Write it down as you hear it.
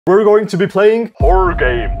We're going to be playing horror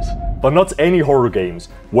games, but not any horror games.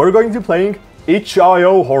 We're going to be playing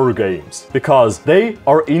itchio horror games because they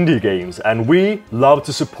are indie games and we love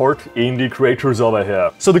to support indie creators over here.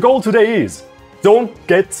 So the goal today is don't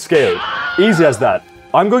get scared. Easy as that.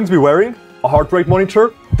 I'm going to be wearing a heart rate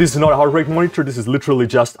monitor. This is not a heart rate monitor, this is literally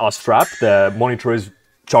just a strap. The monitor is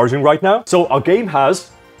charging right now. So our game has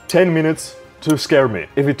 10 minutes to scare me.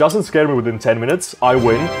 If it doesn't scare me within 10 minutes, I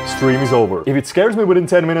win, stream is over. If it scares me within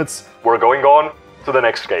 10 minutes, we're going on to the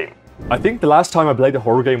next game. I think the last time I played a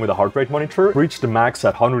horror game with a heart rate monitor, reached the max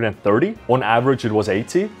at 130. On average it was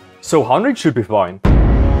 80. So 100 should be fine.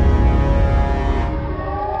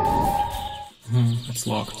 It's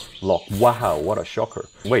locked. Locked. Wow, what a shocker.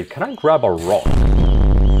 Wait, can I grab a rock?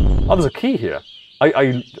 Oh, there's a key here.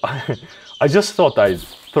 I just thought I'd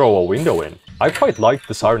throw a window in. I quite like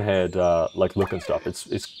the Siren Head like look and stuff.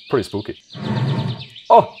 It's pretty spooky.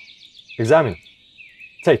 Oh! Examine.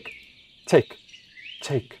 Take.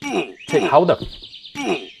 How the...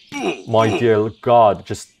 My dear God,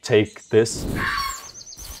 just take this.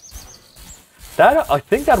 That, I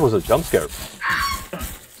think that was a jump scare.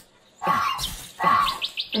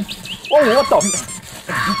 Oh, what the...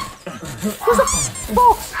 What's the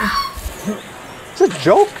fox? It's a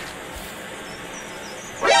joke?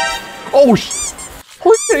 Oh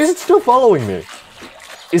holy shit, is it still following me?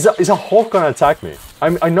 Is a hawk gonna attack me?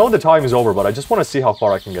 I know the time is over, but I just want to see how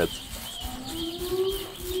far I can get.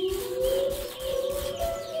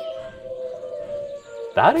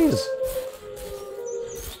 That is...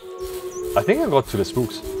 I think I got to the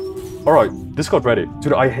spooks. Alright, this got ready.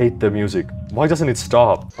 Dude, I hate the music. Why doesn't it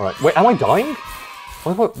stop? Alright, wait, am I dying?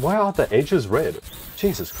 Why are the edges red?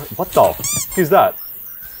 Jesus Christ, what the f is that?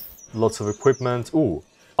 Lots of equipment. Ooh.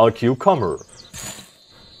 A cucumber.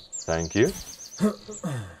 Thank you.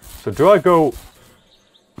 So do I go...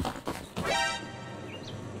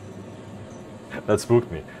 That spooked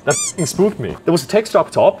me. That f***ing spooked me. There was a text up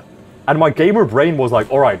top, and my gamer brain was like,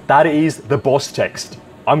 alright, that is the boss text.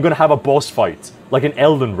 I'm gonna have a boss fight, like an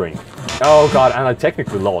Elden Ring. Oh god, and I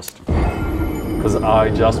technically lost. Because I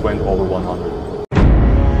just went over 100.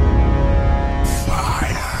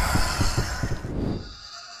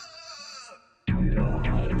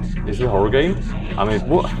 Is it a horror game? I mean,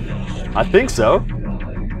 what? I think so.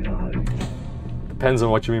 Depends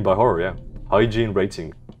on what you mean by horror, yeah. Hygiene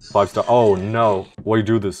rating. 5 star. Oh no. Why you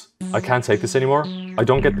do this? I can't take this anymore. I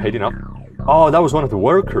don't get paid enough. Oh, that was one of the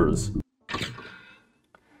workers.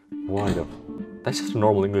 Why the... That's just a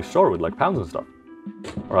normal English store with like pounds and stuff.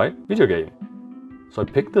 Alright, video game. So I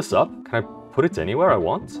picked this up. Can I put it anywhere I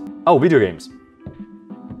want? Oh, video games.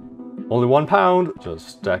 Only £1. Just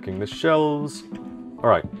stacking the shelves.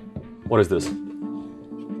 Alright. What is this?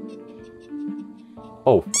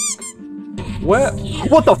 Oh, where?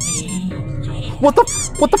 What the? What the?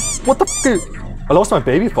 What the? I lost my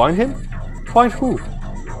baby. Find him? Find who?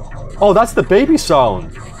 Oh, that's the baby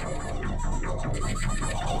sound.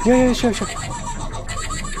 Yeah, sure.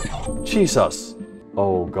 Jesus.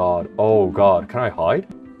 Oh God. Can I hide?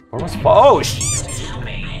 Where was? Oh shit!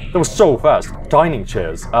 That was so fast. Dining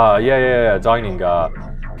chairs. Yeah. Dining.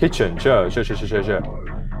 Kitchen. Sure.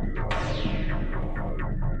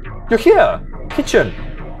 You're here! Kitchen!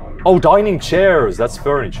 Oh, dining chairs! That's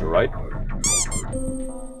furniture, right?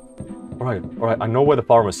 Alright, I know where the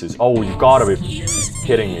pharmacy is. Oh, you gotta be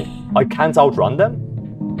kidding me. I can't outrun them?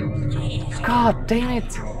 God damn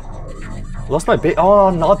it! Lost my baby. Oh,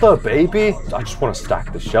 another baby? I just want to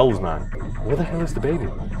stack the shelves, man. Where the hell is the baby?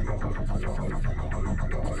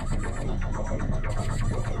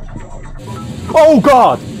 Oh,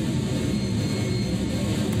 God!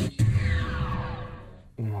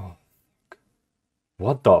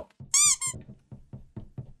 What the?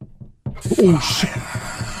 Oh shit!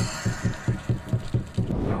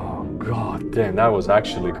 Oh god damn, that was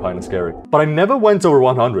actually kind of scary. But I never went over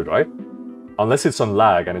 100, right? Unless it's on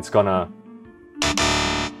lag and it's gonna...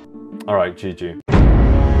 Alright, GG.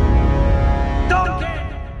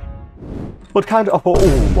 What kind of...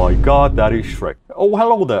 Oh my god, that is Shrek. Oh,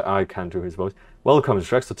 hello there. I can't do his voice. Welcome to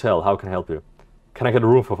Shrek's Hotel. How can I help you? Can I get a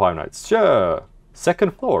room for 5 nights? Sure.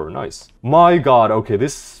 Second floor, nice. My god, okay,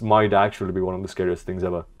 this might actually be one of the scariest things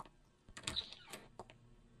ever.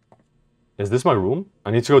 Is this my room?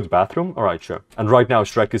 I need to go to the bathroom? Alright, sure. And right now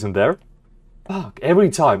Shrek isn't there? Fuck, every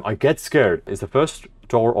time I get scared, it's the first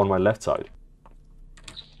door on my left side.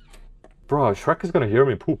 Bro, Shrek is gonna hear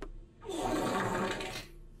me poop.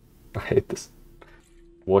 I hate this.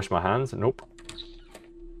 Wash my hands? Nope.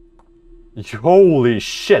 Holy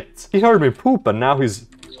shit! He heard me poop and now he's...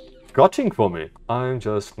 gutting for me. I'm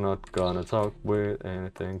just not gonna talk with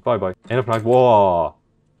anything. Bye bye. End of night. Whoa.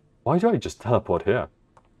 Why do I just teleport here?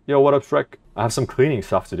 Yo, what up, Shrek? I have some cleaning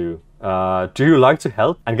stuff to do. Do you like to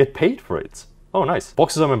help and get paid for it? Oh, nice.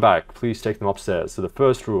 Boxes on my back. Please take them upstairs to the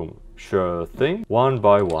first room. Sure thing. One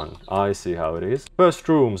by one. I see how it is. First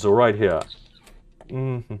room, so right here.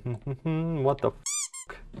 What the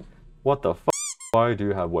f***? What the f***? Why do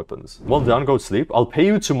you have weapons? Well done, go to sleep. I'll pay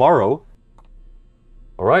you tomorrow.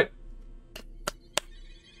 Alright.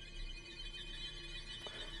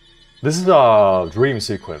 This is a dream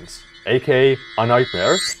sequence, aka a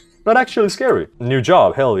nightmare. Not actually scary. New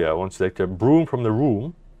job, hell yeah. I want to take the broom from the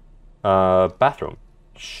room. Bathroom.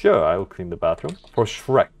 Sure, I will clean the bathroom. For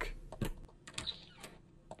Shrek.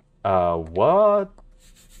 What?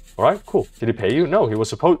 Alright, cool. Did he pay you? No, he was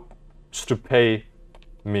supposed to pay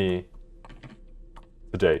me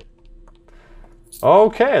today.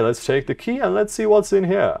 Okay, let's take the key and let's see what's in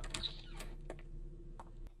here.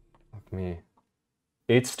 Fuck me.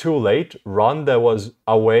 It's too late. Run, there was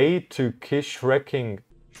a way to kiss Shrekking.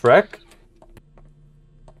 Shrek?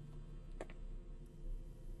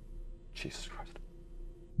 Jesus Christ.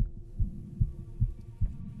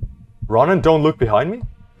 Run and don't look behind me?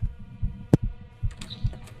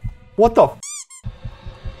 What the f?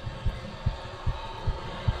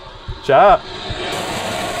 Chat.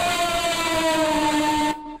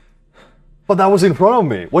 But that was in front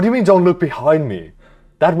of me. What do you mean don't look behind me?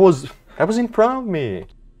 That was in front of me.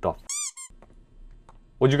 The f?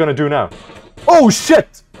 What you gonna do now? Oh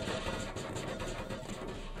shit!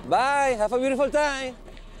 Bye, have a beautiful time.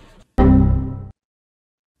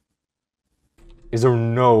 Is there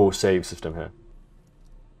no save system here?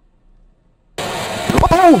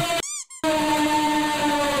 Oh!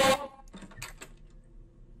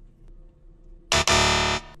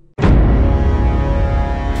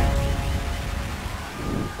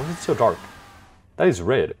 Why is it so dark? That is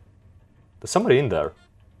red. There's somebody in there.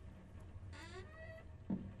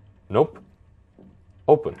 Nope.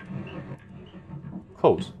 Open.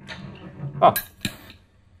 Close. Ah.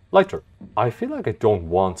 Lighter. I feel like I don't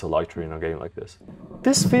want a lighter in a game like this.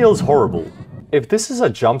 This feels horrible. If this is a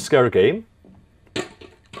jump scare game...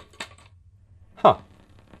 Huh.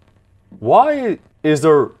 Why is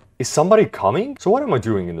there... Is somebody coming? So what am I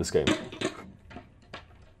doing in this game?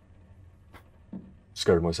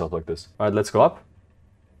 Scared myself like this. Alright, let's go up.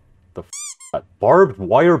 The f*** that barbed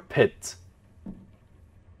wire pit.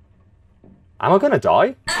 Am I gonna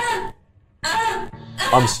die?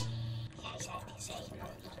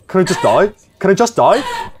 Can I just die? Can I just die?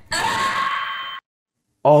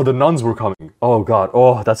 Oh, the nuns were coming. Oh god.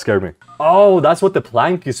 Oh, that scared me. Oh, that's what the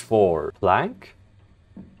plank is for. Plank?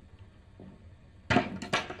 Can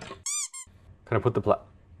I put the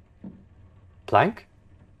plank?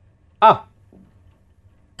 Ah!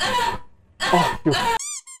 Oh, you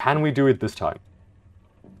can we do it this time?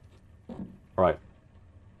 Alright.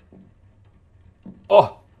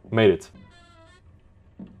 Oh! Made it.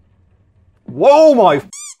 Whoa, my...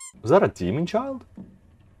 Was that a demon child?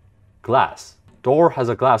 Glass. Door has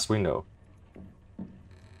a glass window.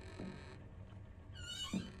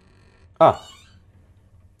 Ah.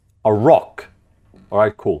 A rock.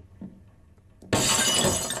 Alright, cool.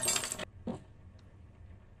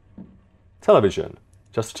 Television.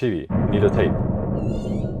 Just TV. Need a tape.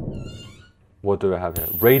 What do I have here?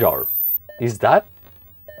 Radar. Is that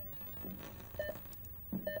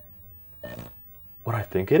what I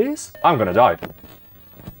think it is? I'm gonna die.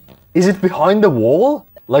 Is it behind the wall?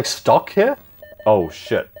 Like stuck here? Oh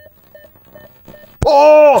shit.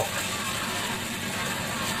 Oh!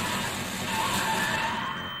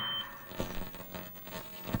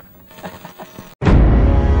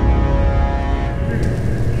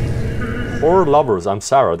 For lovers, I'm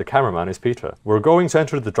Sarah, the cameraman is Peter. We're going to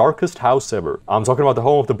enter the darkest house ever. I'm talking about the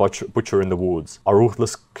home of the butcher in the woods. A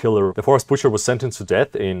ruthless killer. The forest butcher was sentenced to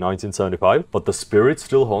death in 1975, but the spirit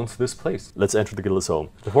still haunts this place. Let's enter the killer's home.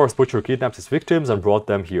 The forest butcher kidnapped his victims and brought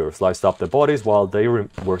them here, sliced up their bodies while they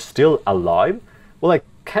were still alive. Well, I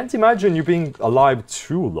can't imagine you being alive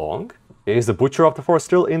too long. Is the butcher of the forest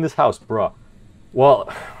still in this house, bruh?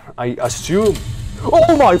 Well, I assume...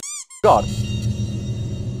 Oh my god!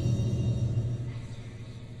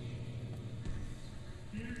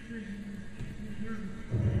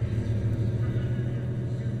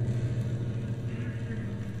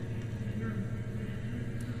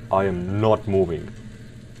 I am not moving.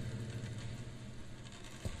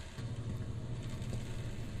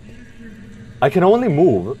 I can only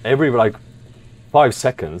move every like 5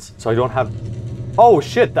 seconds, so I don't have... Oh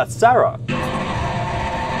shit, that's Sarah!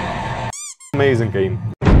 Amazing game.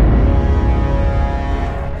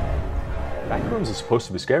 Backrooms is supposed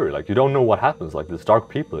to be scary, like you don't know what happens, like there's dark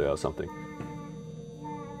people there or something.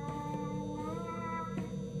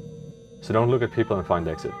 Is so don't look at people and find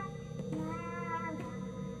exit.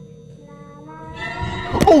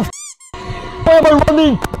 Oh, why am I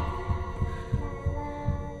running?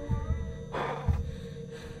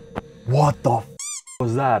 What the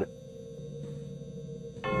was that?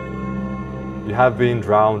 You have been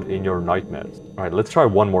drowned in your nightmares. Alright, let's try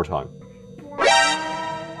one more time.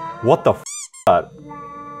 What the is that?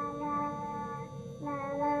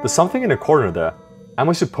 There's something in the corner there. Am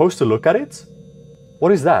I supposed to look at it?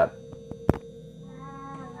 What is that?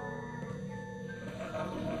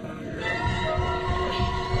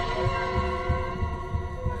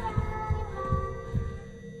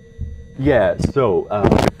 Yeah, so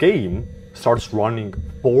the game starts running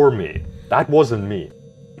for me. That wasn't me.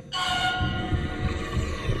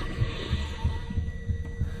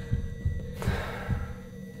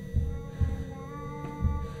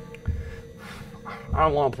 I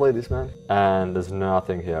don't want to play this, man. And there's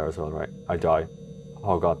nothing here as well, right? I die.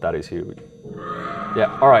 Oh god, that is huge.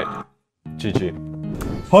 Yeah, alright.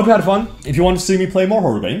 GG. Hope you had fun. If you want to see me play more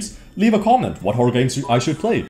horror games, leave a comment what horror games I should play.